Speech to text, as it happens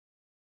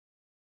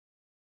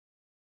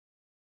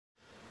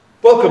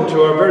Welcome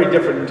to our very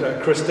different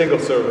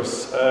Christingle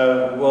service.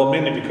 Well,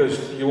 mainly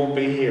because you won't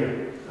be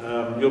here.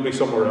 You'll be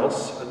somewhere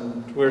else,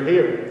 and we're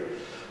here.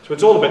 So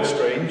it's all a bit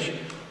strange,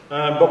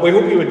 but we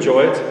hope you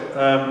enjoy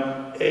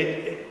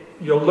it.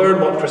 You'll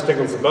learn what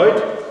Christingle's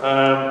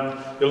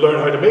about. You'll learn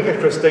how to make a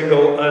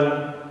Christingle,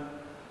 and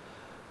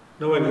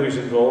knowing who's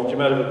involved, you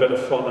might have a bit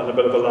of fun and a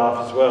bit of a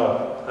laugh as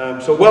well.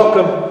 So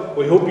welcome,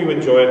 we hope you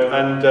enjoy it,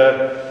 and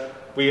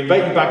we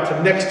invite you back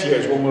to next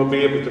year's when we'll be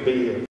able to be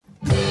here.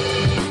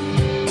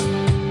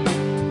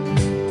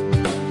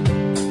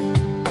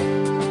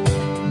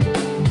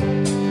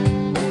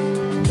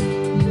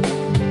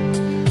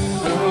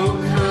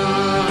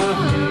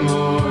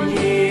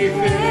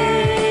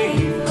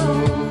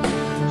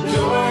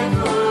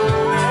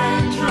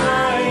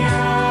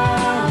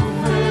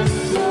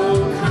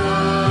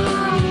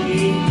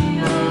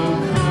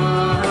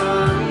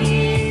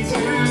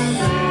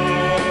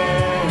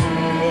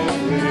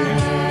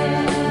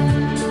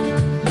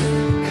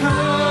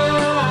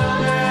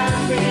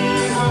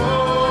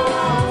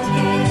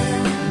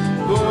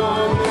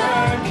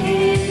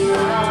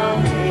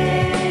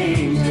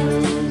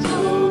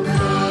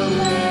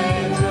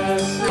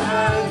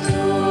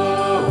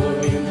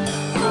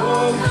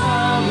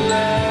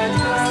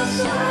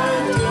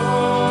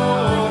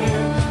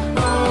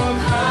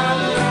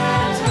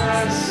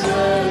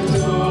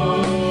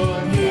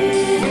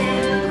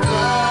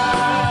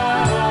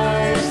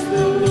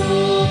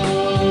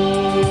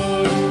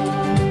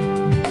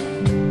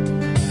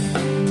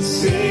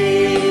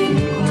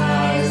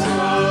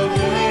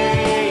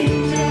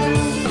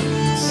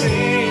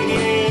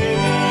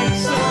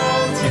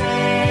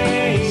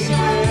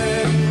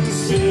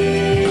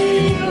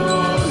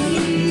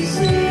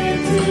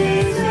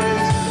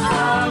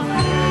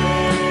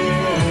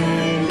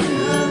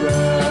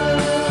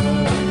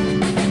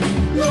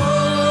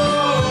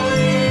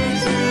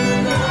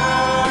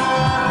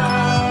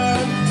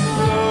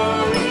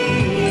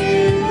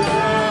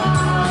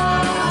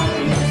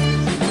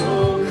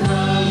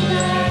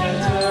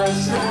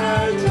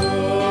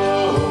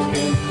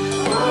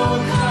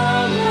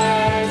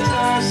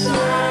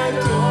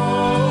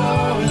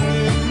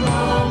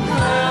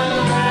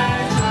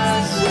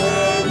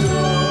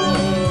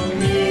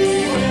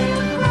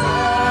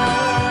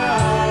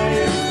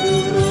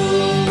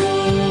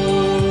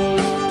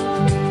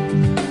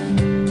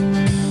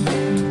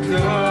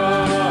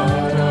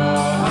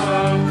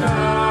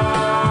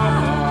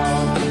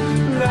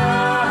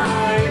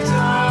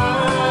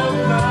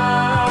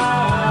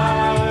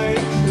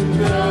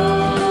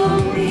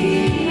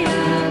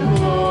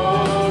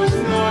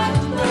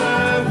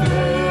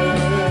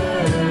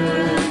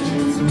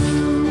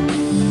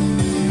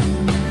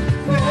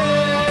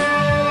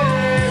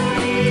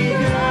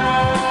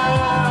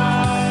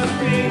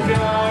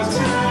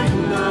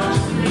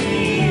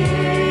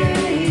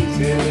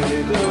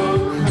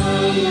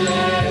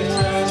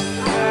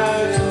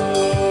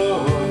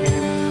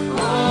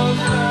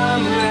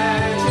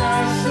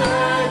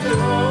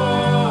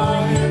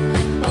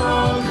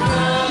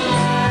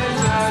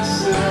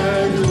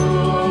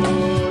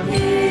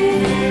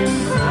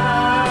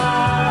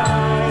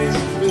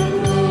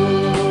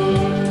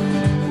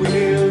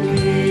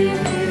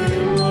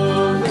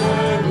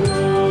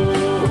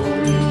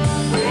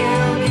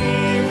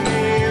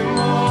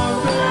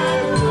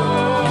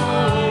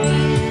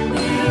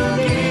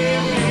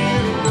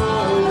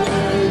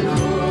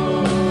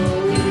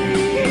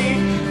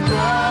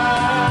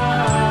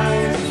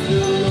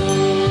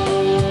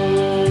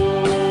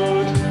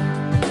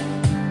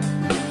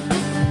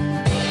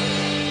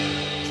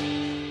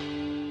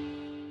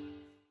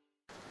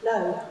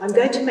 I'm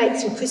going to make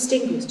some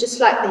Christingles just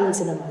like these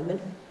in a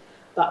moment,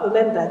 but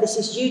remember this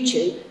is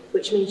YouTube,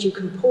 which means you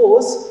can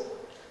pause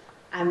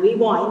and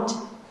rewind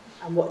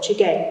and watch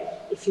again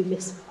if you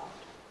miss a part.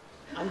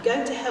 I'm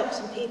going to help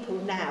some people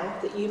now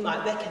that you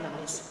might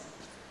recognise.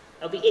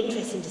 It'll be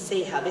interesting to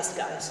see how this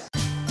goes.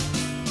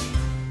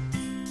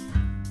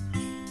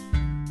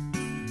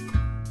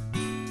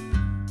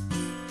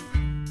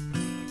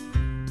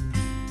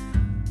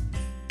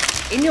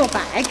 In your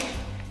bag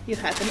you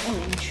have an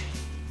orange.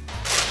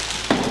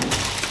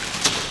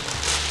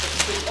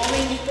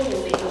 Orange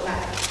ball in your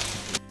bag.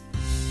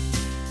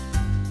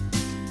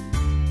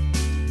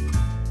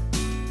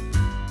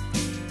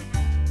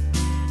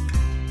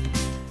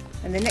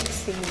 And the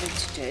next thing you need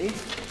to do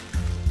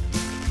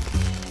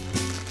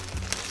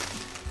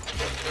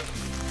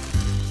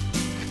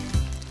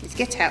is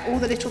get out all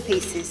the little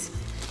pieces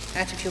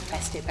out of your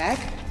plastic bag.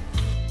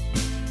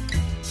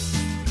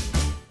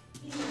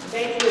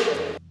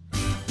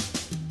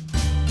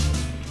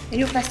 In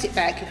your plastic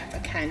bag you have a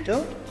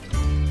candle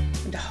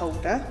and a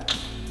holder,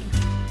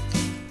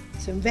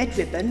 some red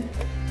ribbon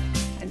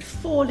and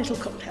 4 little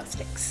cocktail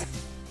sticks.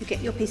 You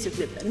get your piece of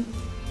ribbon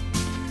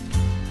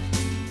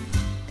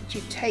and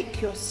you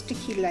take your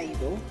sticky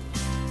label,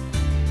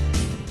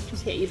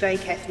 just here you very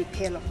carefully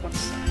peel off one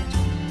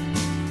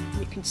side.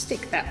 You can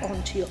stick that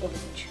onto your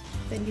orange.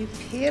 Then you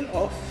peel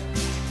off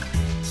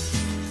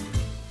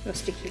your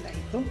sticky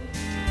label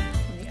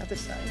on the other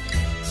side.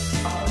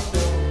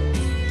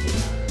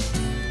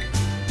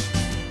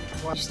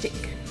 You stick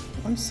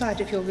one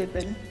side of your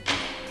ribbon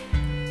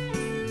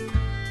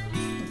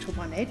onto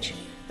one edge,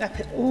 wrap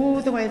it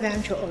all the way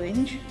around your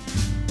orange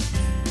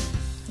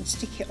and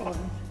stick it on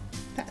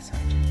that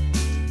side.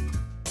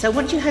 So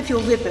once you have your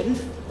ribbon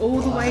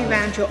all the way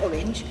around your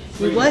orange,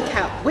 you work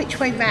out which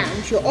way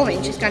round your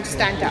orange is going to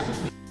stand up. It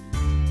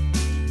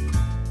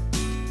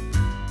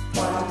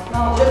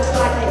looks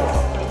like this,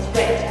 it's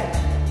red.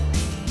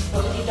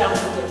 What have you done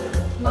with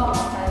it? Mark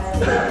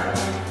has.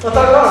 I don't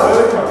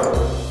know,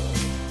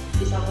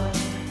 Somewhere.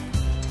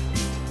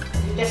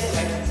 You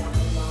decorated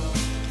something wrong.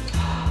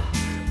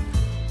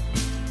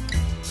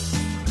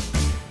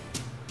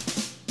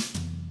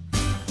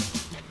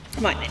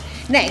 Right then.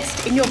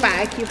 Next, in your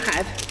bag you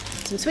have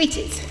some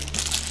sweeties,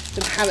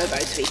 some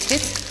Haribo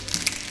sweeties.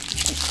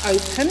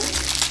 Open.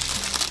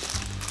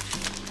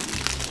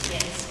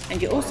 Yes.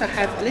 And you also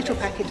have a little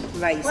packet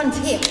of raisins. One's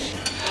here.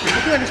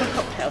 With your little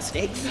cocktail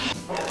sticks,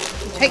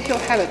 you take your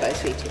Haribo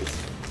sweeties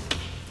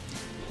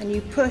and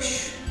you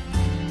push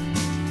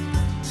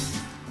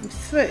them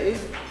through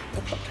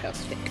your cocktail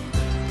stick.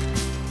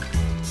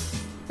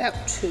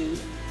 About 2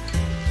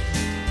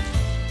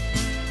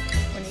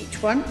 on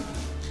each one.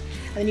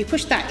 And then you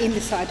push that in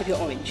the side of your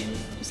orange,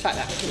 just like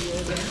that.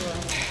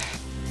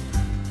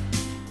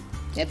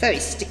 They're very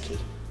sticky.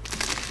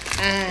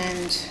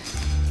 And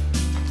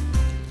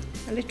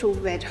a little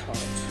red heart.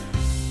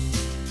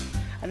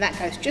 And that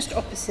goes just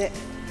opposite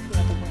the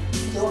other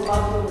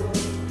one.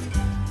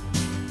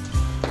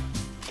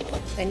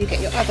 Then you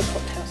get your other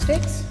cocktail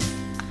sticks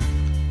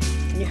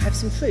and you have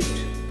some fruit.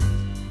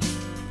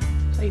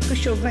 So you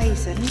push your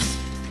raisins.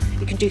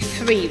 You can do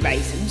 3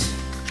 raisins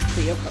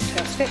for your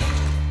cocktail stick.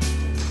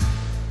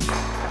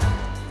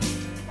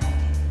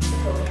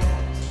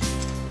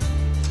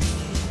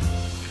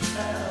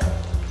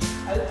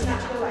 Open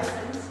up your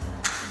raisins.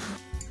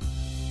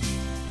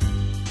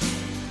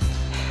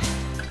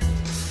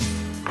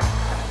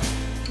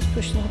 Just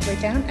push them all the way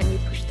down and you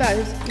push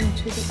those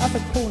into the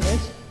other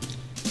corners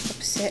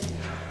opposite.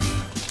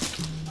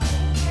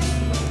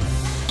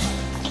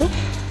 Oh,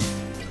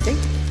 see?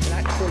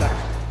 Like to fall out.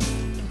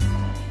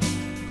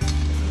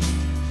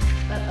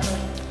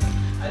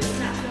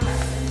 Open up your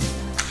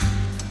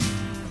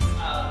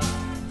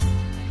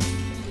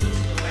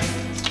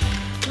raisins.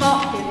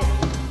 Mark it.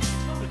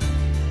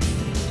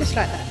 Just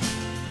like that.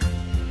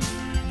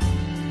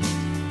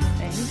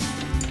 Then you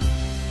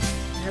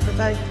have a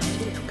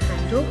little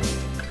candle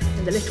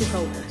and the little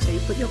holder. So you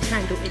put your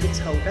candle in its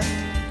holder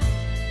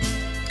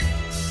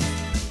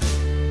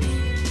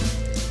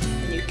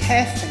and you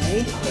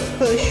carefully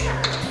push the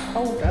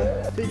holder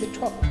through the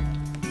top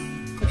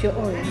of your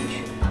orange.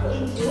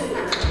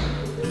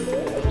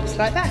 Just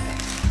like that.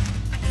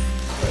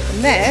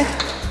 And there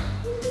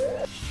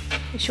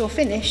is your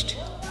finished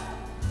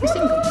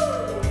Christingle.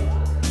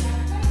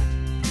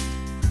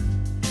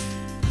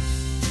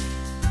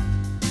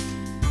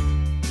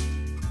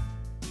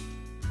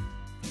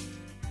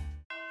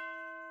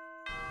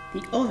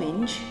 The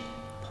orange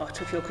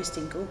part of your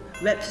Christingle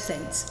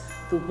represents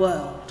the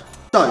world.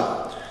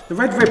 So, the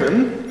red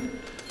ribbon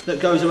that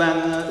goes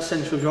around the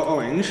centre of your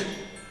orange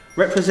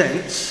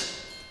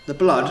represents the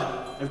blood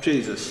of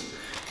Jesus,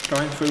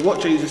 going through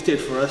what Jesus did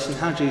for us and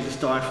how Jesus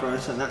died for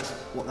us, and that's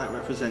what that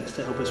represents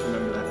to help us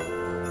remember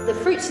that. The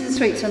fruits and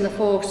sweets on the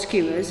 4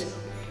 skewers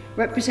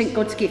represent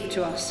God's gift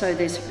to us. So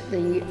there's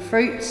the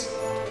fruits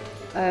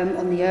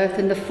on the earth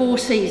and the 4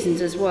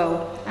 seasons as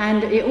well.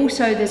 And it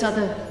also, there's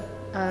other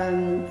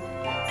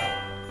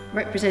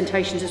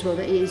representations as well,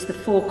 that it is the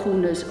 4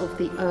 corners of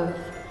the earth.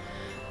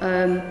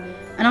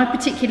 And I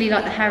particularly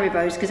like the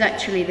Haribos because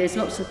actually there's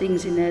lots of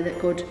things in there that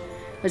God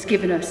has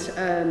given us.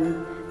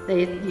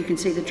 You can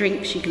see the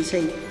drinks, you can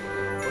see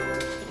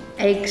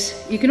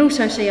eggs, you can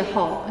also see a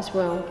heart as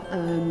well,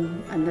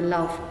 and the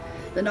love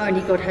that not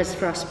only God has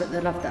for us, but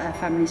the love that our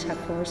families have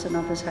for us and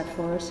others have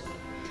for us.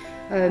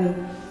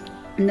 And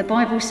the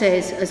Bible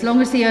says, as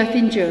long as the earth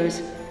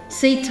endures,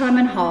 seed time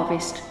and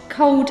harvest,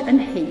 cold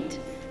and heat,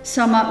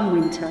 summer and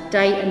winter,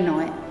 day and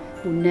night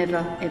will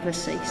never ever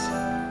cease.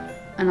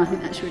 And I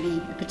think that's really,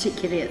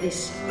 particularly at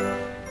this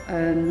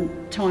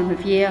time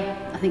of year,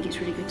 I think it's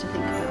really good to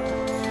think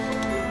about.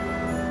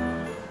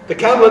 The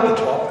candle at the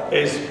top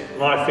is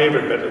my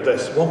favourite bit of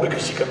this. One,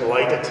 because you can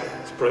light it.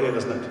 It's brilliant,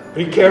 isn't it?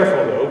 Be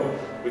careful though.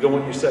 We don't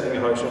want you setting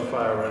your house on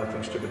fire or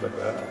anything stupid like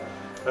that.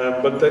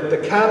 But the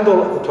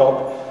candle at the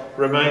top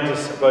reminds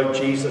us about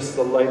Jesus,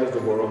 the light of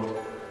the world.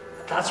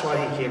 That's why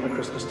he came at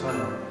Christmas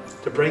time,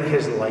 to bring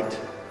his light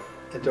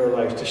into our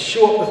lives, to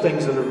show up the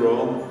things that are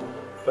wrong,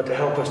 but to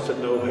help us to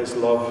know his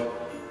love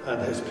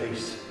and his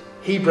peace.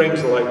 He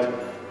brings light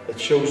that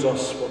shows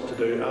us what to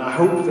do. And I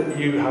hope that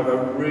you have a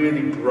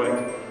really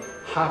bright,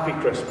 happy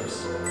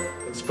Christmas,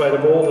 in spite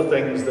of all the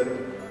things that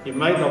you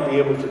might not be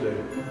able to do.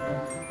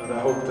 And I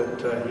hope that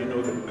you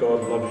know that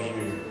God loves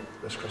you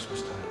this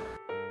Christmas time.